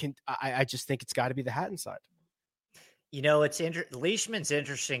just think it's got to be the Hatton side. Leishman's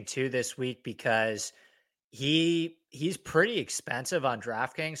interesting too this week because he's pretty expensive on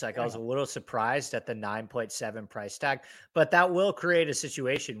DraftKings. I was a little surprised at the 9.7 price tag, but that will create a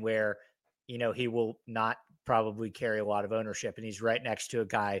situation where, he will not probably carry a lot of ownership, and he's right next to a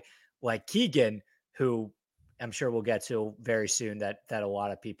guy like Keegan, who I'm sure we'll get to very soon that a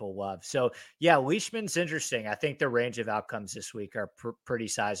lot of people love. So yeah, Leishman's interesting. I think the range of outcomes this week are pretty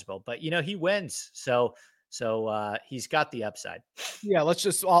sizable, but he wins. So he's got the upside. Yeah,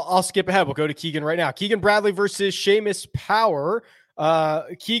 I'll skip ahead. We'll go to Keegan right now. Keegan Bradley versus Seamus Power.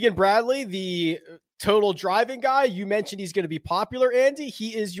 Keegan Bradley, the total driving guy. You mentioned he's going to be popular, Andy.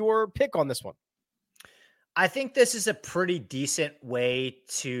 He is your pick on this one. I think this is a pretty decent way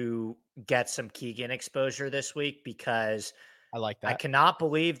to get some Keegan exposure this week because I like that. I cannot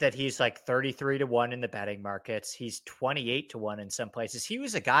believe that he's 33-1 in the betting markets. He's 28-1 in some places. He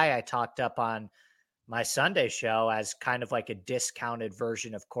was a guy I talked up on my Sunday show as kind of a discounted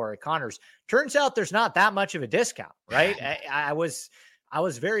version of Corey Connors. Turns out there's not that much of a discount, right? I was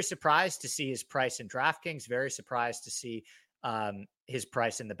very surprised to see his price in DraftKings, very surprised to see his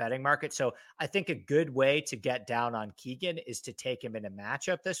price in the betting market. So I think a good way to get down on Keegan is to take him in a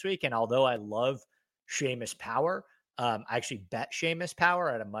matchup this week. And although I love Seamus Power, I actually bet Seamus Power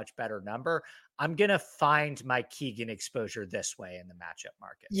at a much better number. I'm going to find my Keegan exposure this way in the matchup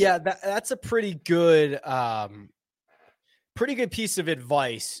market. Yeah, that's a pretty good pretty good piece of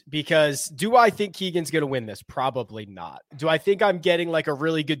advice, because do I think Keegan's going to win this? Probably not. Do I think I'm getting like a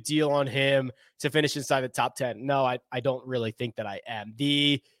really good deal on him to finish inside the top 10? No, I don't really think that I am.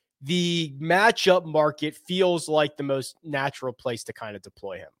 The matchup market feels like the most natural place to kind of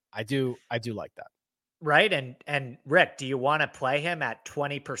deploy him. I do like that. Right. And Rick, do you want to play him at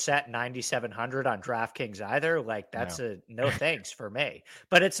 20%, 9,700 on DraftKings either? Like that's no thanks for me.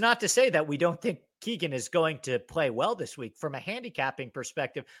 But it's not to say that we don't think Keegan is going to play well this week. From a handicapping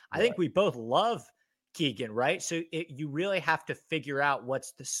perspective, I think we both love Keegan, right? So you really have to figure out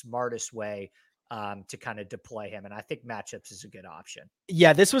what's the smartest way to kind of deploy him. And I think matchups is a good option.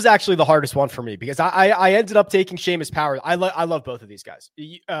 Yeah, this was actually the hardest one for me, because I ended up taking Seamus Power. I love both of these guys.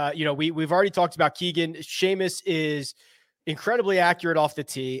 We've already talked about Keegan. Seamus is incredibly accurate off the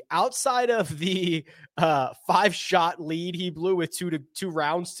tee. Outside of the 5-shot lead he blew with two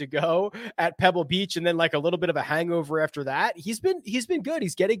rounds to go at Pebble Beach, and then like a little bit of a hangover after that, he's been good.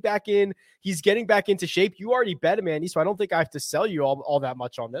 He's getting back in. He's getting back into shape. You already bet him, Andy, so I don't think I have to sell you all that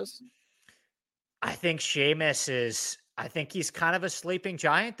much on this. I think Seamus I think he's kind of a sleeping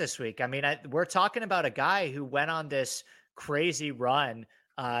giant this week. I mean, we're talking about a guy who went on this crazy run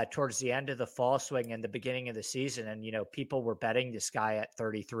towards the end of the fall swing and the beginning of the season. And, people were betting this guy at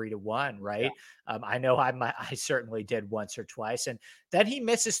 33-1, right? Yeah. I know I certainly did once or twice. And then he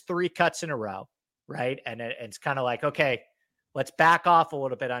misses 3 cuts in a row, right? And it's kind of like, okay, let's back off a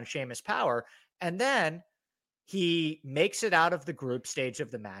little bit on Seamus Power. And then he makes it out of the group stage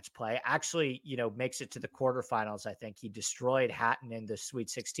of the match play, actually, makes it to the quarterfinals. I think he destroyed Hatton in the Sweet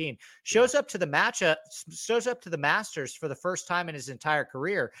 16, shows up to the Masters for the first time in his entire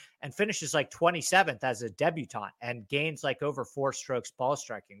career and finishes like 27th as a debutant and gains like over 4 strokes ball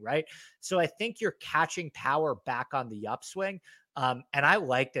striking. Right. So I think you're catching Power back on the upswing. And I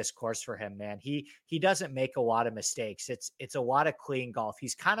like this course for him, man. He doesn't make a lot of mistakes. It's a lot of clean golf.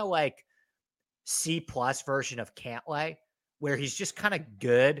 He's kind of like C+ version of Cantlay, where he's just kind of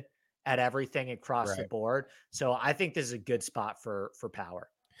good at everything across the board. So I think this is a good spot for Power.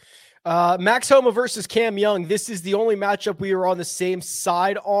 Max Homa versus Cam Young. This is the only matchup we are on the same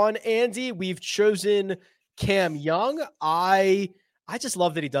side on, Andy. We've chosen Cam Young. I just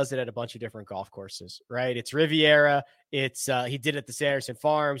love that he does it at a bunch of different golf courses, right? It's Riviera. It's he did it at the Sanderson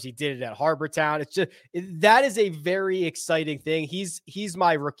Farms. He did it at Harbor Town. It's just that is a very exciting thing. He's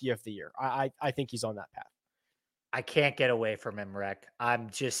my rookie of the year. I think he's on that path. I can't get away from him, Rick.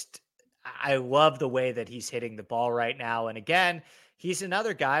 I love the way that he's hitting the ball right now. And again, he's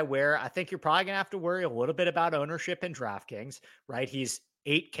another guy where I think you're probably going to have to worry a little bit about ownership in DraftKings, right? He's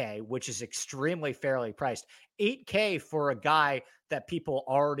 $8K, which is extremely fairly priced. $8K for a guy that people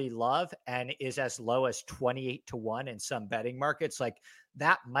already love and is as low as 28-1 in some betting markets. Like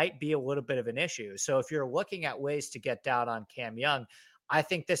that might be a little bit of an issue. So if you're looking at ways to get down on Cam Young, I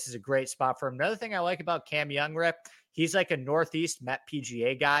think this is a great spot for him. Another thing I like about Cam Young, Rip, he's like a Northeast Met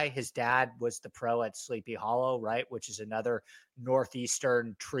PGA guy. His dad was the pro at Sleepy Hollow, right? Which is another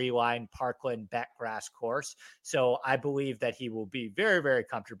Northeastern tree-lined parkland bet grass course. So I believe that he will be very, very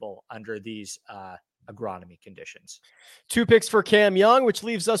comfortable under these agronomy conditions. 2 picks for Cam Young, which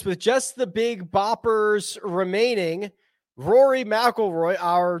leaves us with just the big boppers remaining. Rory McIlroy,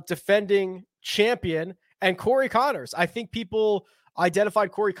 our defending champion, and Corey Connors. I think people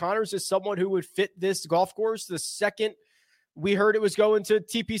identified Corey Connors as someone who would fit this golf course the second we heard it was going to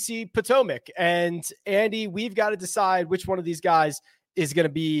TPC Potomac. And Andy, we've got to decide which one of these guys is going to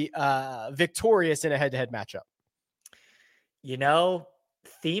be victorious in a head-to-head matchup.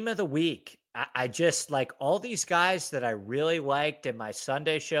 Theme of the week. I just like all these guys that I really liked in my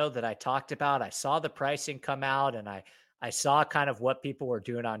Sunday show that I talked about. I saw the pricing come out and I saw kind of what people were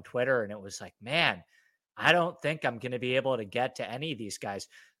doing on Twitter. And it was like, man, I don't think I'm going to be able to get to any of these guys.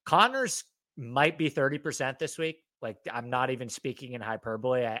 Connors might be 30% this week. Like I'm not even speaking in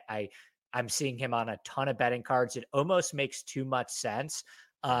hyperbole. I'm seeing him on a ton of betting cards. It almost makes too much sense.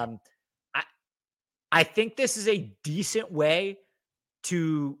 I think this is a decent way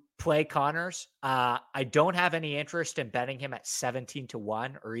to play Connors. I don't have any interest in betting him at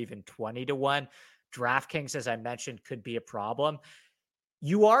 17-1 or even 20-1. DraftKings, as I mentioned, could be a problem.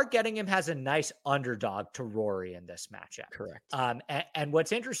 You are getting him as a nice underdog to Rory in this matchup. Correct. And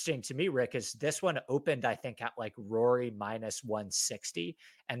what's interesting to me, Rick, is this one opened, I think, at like Rory minus 160.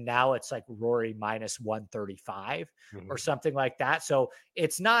 And now it's like Rory minus 135 or something like that. So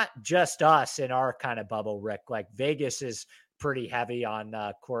it's not just us in our kind of bubble, Rick. Like Vegas is pretty heavy on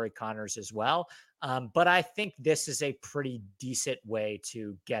Corey Connors as well. But I think this is a pretty decent way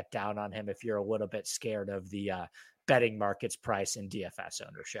to get down on him if you're a little bit scared of the betting markets price and DFS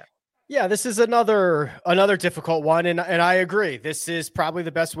ownership. Yeah, this is another difficult one, and I agree. This is probably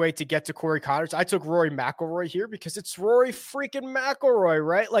the best way to get to Corey Conners. I took Rory McIlroy here because it's Rory freaking McIlroy,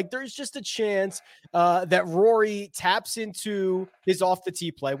 right? Like, there's just a chance that Rory taps into his off the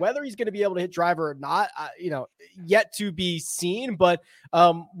tee play, whether he's going to be able to hit driver or not. Yet to be seen. But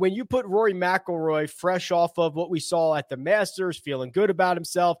when you put Rory McIlroy fresh off of what we saw at the Masters, feeling good about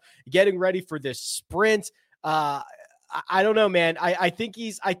himself, getting ready for this sprint. I don't know, man. I think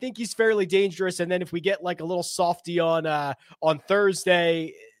he's fairly dangerous. And then if we get like a little softy on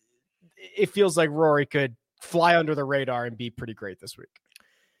Thursday, it feels like Rory could fly under the radar and be pretty great this week.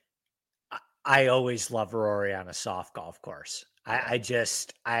 I always love Rory on a soft golf course. And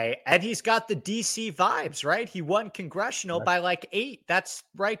he's got the DC vibes, right? He won Congressional by like 8. That's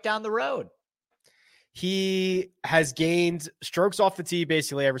right down the road. He has gained strokes off the tee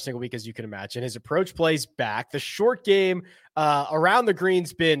basically every single week, as you can imagine. His approach plays back. The short game around the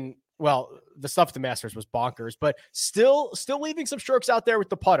green's been, well, the stuff at the Masters was bonkers, but still leaving some strokes out there with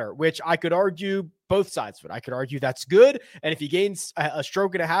the putter, which I could argue both sides of it. I could argue that's good. And if he gains a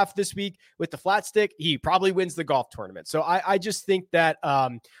stroke and a half this week with the flat stick, he probably wins the golf tournament. So I just think that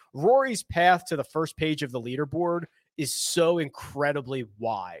Rory's path to the first page of the leaderboard is so incredibly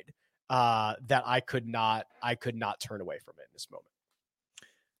wide that I could not turn away from it in this moment.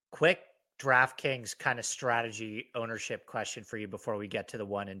 Quick DraftKings kind of strategy ownership question for you before we get to the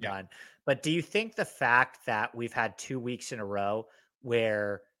one and done. But do you think the fact that we've had 2 weeks in a row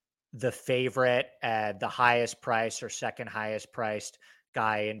where the favorite at the highest price or second highest priced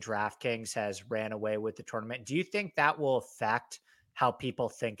guy in DraftKings has ran away with the tournament, do you think that will affect how people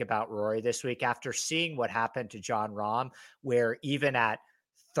think about Rory this week after seeing what happened to Jon Rahm, where even at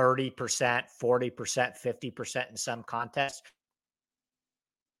 30%, 40%, 50% in some contests,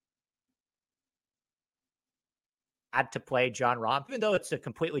 had to play Jon Rahm, even though it's a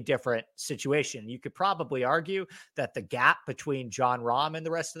completely different situation? You could probably argue that the gap between Jon Rahm and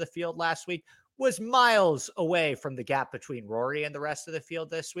the rest of the field last week was miles away from the gap between Rory and the rest of the field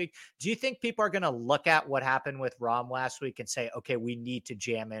this week. Do you think people are going to look at what happened with Rahm last week and say, okay, we need to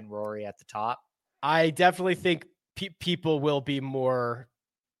jam in Rory at the top? I definitely think people will be more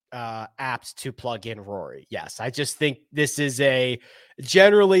apt to plug in Rory. Yes. I just think this is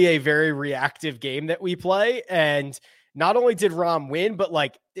generally a very reactive game that we play. And not only did Rahm win, but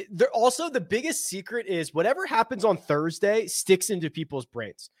like also the biggest secret is whatever happens on Thursday sticks into people's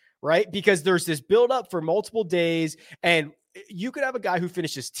brains, right? Because there's this build up for multiple days, and you could have a guy who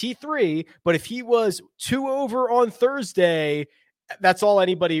finishes T3, but if he was 2 over on Thursday, that's all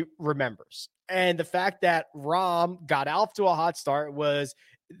anybody remembers. And the fact that Rahm got off to a hot start, was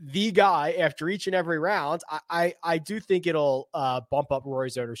the guy after each and every round, I do think it'll bump up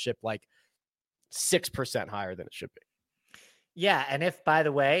Rory's ownership like 6% higher than it should be. Yeah. And if, by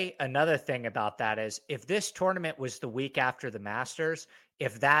the way, another thing about that is if this tournament was the week after the Masters,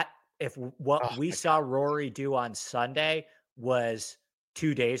 if what we saw Rory do on Sunday was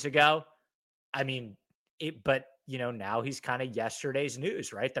 2 days ago, I mean, but now he's kind of yesterday's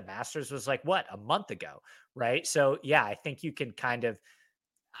news, right? The Masters was like, what, a month ago, right? So yeah, I think you can kind of,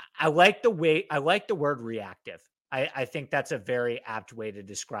 I like the word reactive. I think that's a very apt way to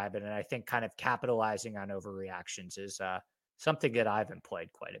describe it. And I think kind of capitalizing on overreactions is something that I've employed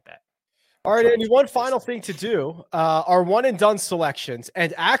quite a bit. All right, Andy, one final thing to do, our one and done selections.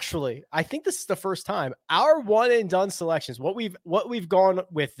 And actually, I think this is the first time our one and done selections, what we've gone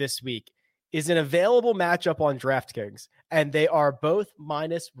with this week, is an available matchup on DraftKings, and they are both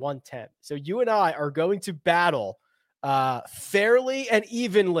 -110. So you and I are going to battle fairly and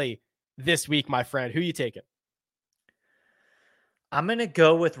evenly this week, my friend. Who you taking? I'm going to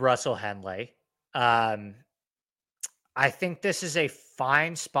go with Russell Henley. I think this is a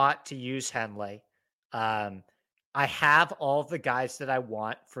fine spot to use Henley. I have all the guys that I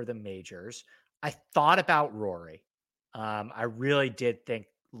want for the majors. I thought about Rory. I really did think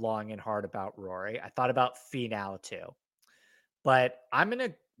long and hard about Rory. I thought about Finau too. But I'm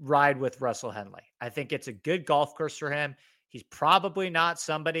going to ride with Russell Henley. I think it's a good golf course for him. He's probably not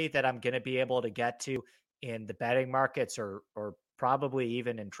somebody that I'm going to be able to get to in the betting markets or probably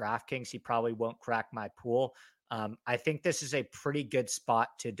even in DraftKings. He probably won't crack my pool. I think this is a pretty good spot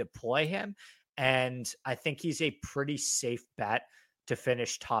to deploy him. And I think he's a pretty safe bet to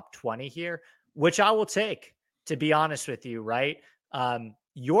finish top 20 here, which I will take, to be honest with you, right?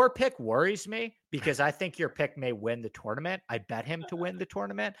 Your pick worries me because I think your pick may win the tournament. I bet him to win the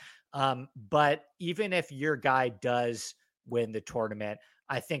tournament. But even if your guy does win the tournament,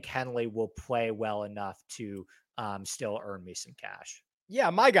 I think Henley will play well enough to still earn me some cash. Yeah,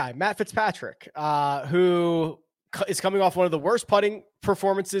 my guy, Matt Fitzpatrick, who is coming off one of the worst putting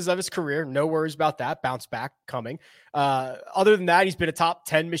performances of his career. No worries about that. Bounce back coming. Other than that, he's been a top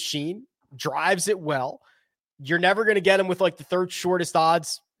 10 machine, drives it well. You're never going to get him with like the third shortest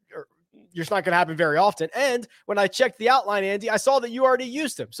odds. It's not going to happen very often. And when I checked the outline, Andy, I saw that you already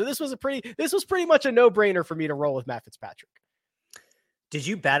used him. So this was pretty much a no-brainer for me to roll with Matt Fitzpatrick. Did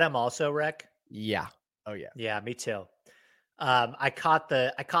you bet him also, Rick? Yeah. Oh yeah. Yeah, me too. I caught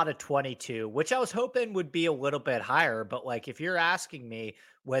a 22, which I was hoping would be a little bit higher. But like, if you're asking me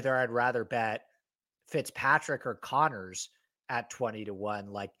whether I'd rather bet Fitzpatrick or Connors at 20-1,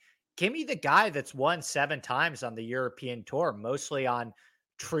 like, give me the guy that's won 7 times on the European Tour, mostly on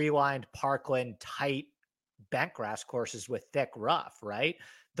tree-lined parkland, tight bentgrass courses with thick rough, right?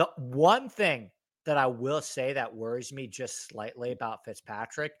 The one thing that I will say that worries me just slightly about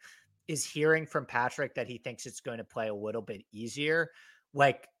Fitzpatrick is hearing from Patrick that he thinks it's going to play a little bit easier.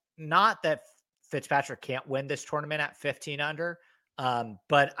 Like, not that Fitzpatrick can't win this tournament at 15 under,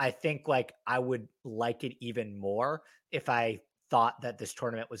 but I think like I would like it even more if I thought that this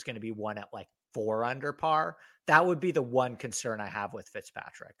tournament was going to be won at like 4 under par. That would be the one concern I have with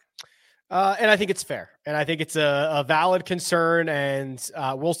Fitzpatrick. And I think it's fair. And I think it's a valid concern, and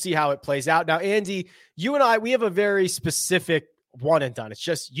we'll see how it plays out. Now, Andy, you and I, we have a very specific one and done. It's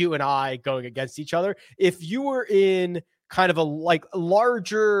just you and I going against each other. If you were in kind of a like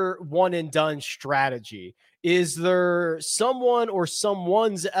larger one and done strategy, is there someone or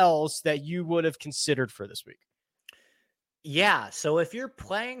someone's else that you would have considered for this week? Yeah. So if you're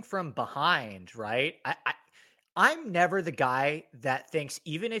playing from behind, right? I'm never the guy that thinks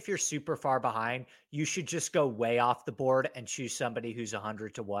even if you're super far behind, you should just go way off the board and choose somebody who's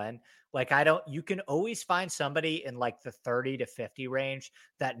 100-1. Like you can always find somebody in like the 30 to 50 range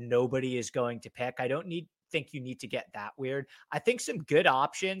that nobody is going to pick. I don't think you need to get that weird. I think some good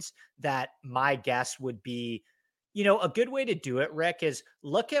options that my guess would be, a good way to do it, Rick, is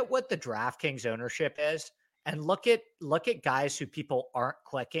look at what the DraftKings ownership is and look at guys who people aren't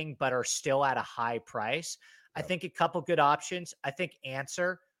clicking, but are still at a high price. I think a couple good options. I think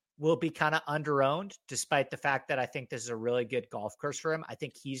Answer will be kind of underowned, despite the fact that I think this is a really good golf course for him. I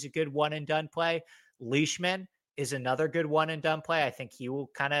think he's a good one and done play. Leishman is another good one and done play. I think he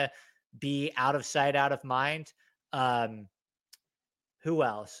will kind of be out of sight, out of mind. Who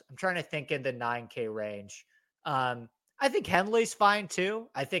else? I'm trying to think in the 9K range. I think Henley's fine too.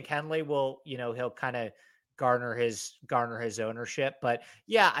 I think Henley will, he'll kind of garner his ownership. But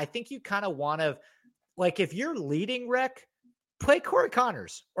yeah, I think you kind of want to, like, if you're leading, Rick, play Corey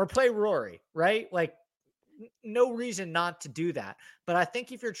Connors or play Rory, right? Like, no reason not to do that. But I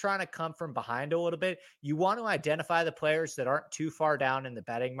think if you're trying to come from behind a little bit, you want to identify the players that aren't too far down in the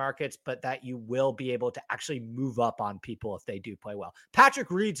betting markets, but that you will be able to actually move up on people if they do play well.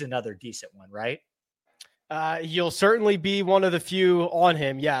 Patrick Reed's another decent one, right? You'll certainly be one of the few on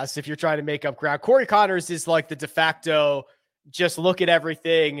him. Yes. If you're trying to make up ground, Corey Connors is like the de facto, just look at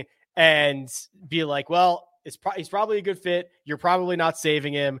everything and be like, well, he's probably a good fit. You're probably not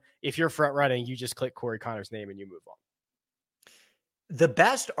saving him. If you're front running, you just click Corey Connors' name and you move on. The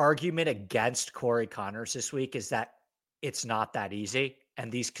best argument against Corey Connors this week is that it's not that easy.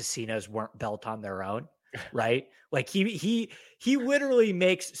 And these casinos weren't built on their own, right? Like he literally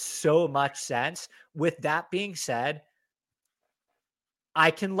makes so much sense. With that being said,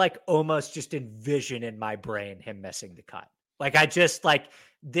 I can like almost just envision in my brain him missing the cut. Like I just like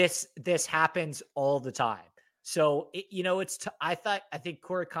this happens all the time. So, I think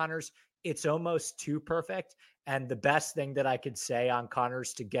Corey Connors, it's almost too perfect. And the best thing that I could say on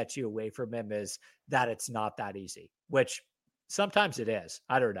Connors to get you away from him is that it's not that easy, which sometimes it is.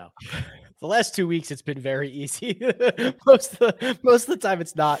 I don't know. The last 2 weeks, it's been very easy. most of the time,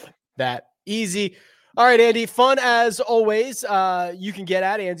 it's not that easy. All right, Andy, fun as always. You can get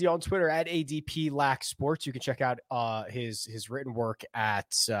at Andy on Twitter at ADPLackSports. You can check out his written work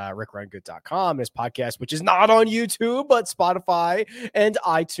at rickrungood.com, his podcast, which is not on YouTube, but Spotify and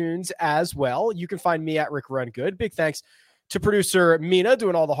iTunes as well. You can find me at Rick Run Good. Big thanks to producer Mina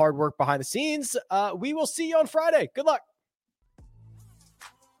doing all the hard work behind the scenes. We will see you on Friday. Good luck.